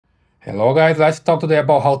Hello guys, let's talk today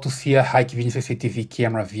about how to see a Hikvision CCTV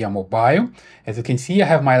camera via mobile. As you can see, I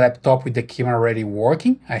have my laptop with the camera already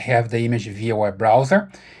working. I have the image via web browser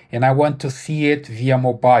and I want to see it via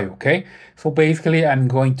mobile, okay? So basically I'm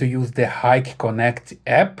going to use the Hik-Connect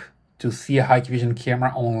app to see a Hikvision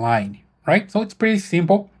camera online, right? So it's pretty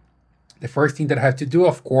simple. The first thing that I have to do,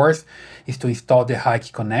 of course, is to install the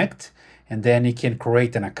Hik-Connect, and then you can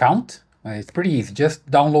create an account. It's pretty easy. Just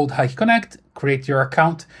download Hik-Connect, create your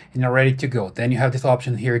account, and you're ready to go. Then you have this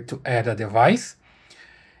option here to add a device.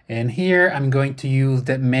 And here I'm going to use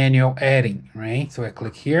the manual adding, right? So I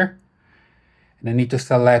click here, and I need to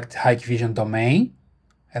select Hikvision domain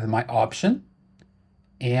as my option.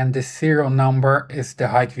 And the serial number is the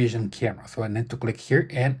Hikvision camera. So I need to click here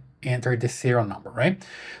and enter the serial number, right?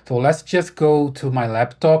 So let's just go to my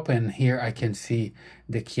laptop, and here I can see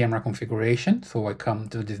the camera configuration. So I come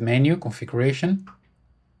to this menu, configuration,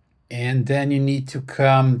 and then you need to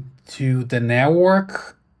come to the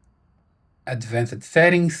network, advanced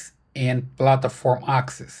settings, and platform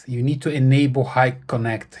access. You need to enable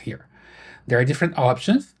Hik-Connect here. There are different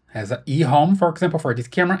options, as an eHome, for example, for this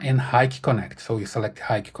camera, and Hik-Connect. So you select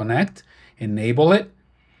Hik-Connect, enable it,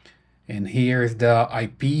 and here's the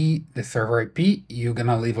IP, the server IP. You're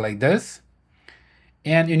gonna leave like this.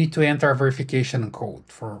 And you need to enter a verification code.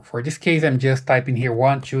 For this case, I'm just typing here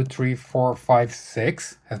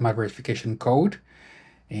 123456 as my verification code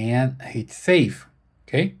and hit save.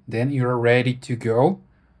 Okay, then you're ready to go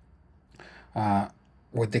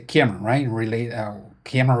with the camera, right?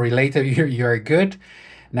 Camera related, you're good.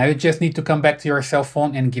 Now you just need to come back to your cell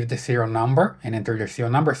phone and give the serial number and enter your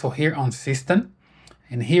serial number. So here on system,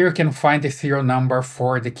 and here you can find the serial number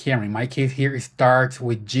for the camera. In my case here, it starts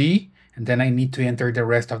with G, and then I need to enter the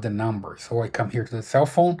rest of the numbers. So I come here to the cell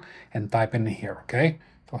phone and type in here, okay?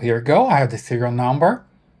 So here we go, I have the serial number.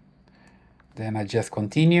 Then I just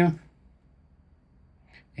continue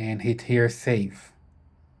and hit here save.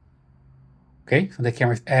 Okay, so the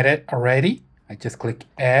camera is added already. I just click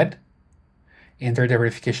add, enter the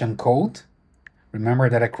verification code. Remember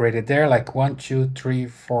that I created there like 1, 2, 3,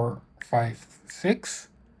 4, 5, 6.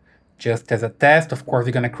 Just as a test, of course,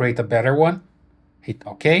 you're gonna create a better one. Hit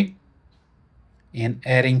OK. And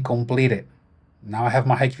adding completed. Now I have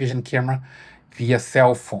my Hikvision camera via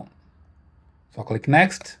cell phone. So I'll click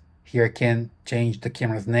next. Here I can change the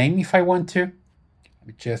camera's name if I want to. Let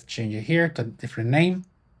me just change it here to a different name.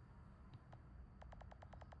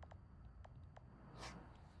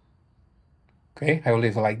 Okay, I will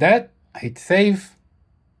leave it like that. I hit save.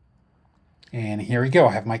 And here we go.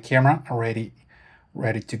 I have my camera already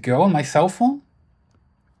ready to go on my cell phone.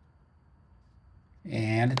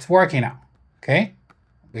 And it's working now. Okay,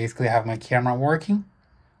 basically I have my camera working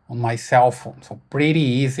on my cell phone. So pretty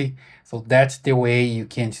easy. So that's the way you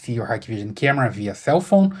can see your Hikvision camera via cell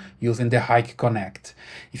phone using the Hik-Connect.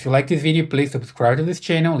 If you like this video, please subscribe to this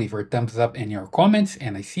channel, leave your thumbs up and your comments,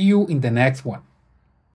 and I see you in the next one.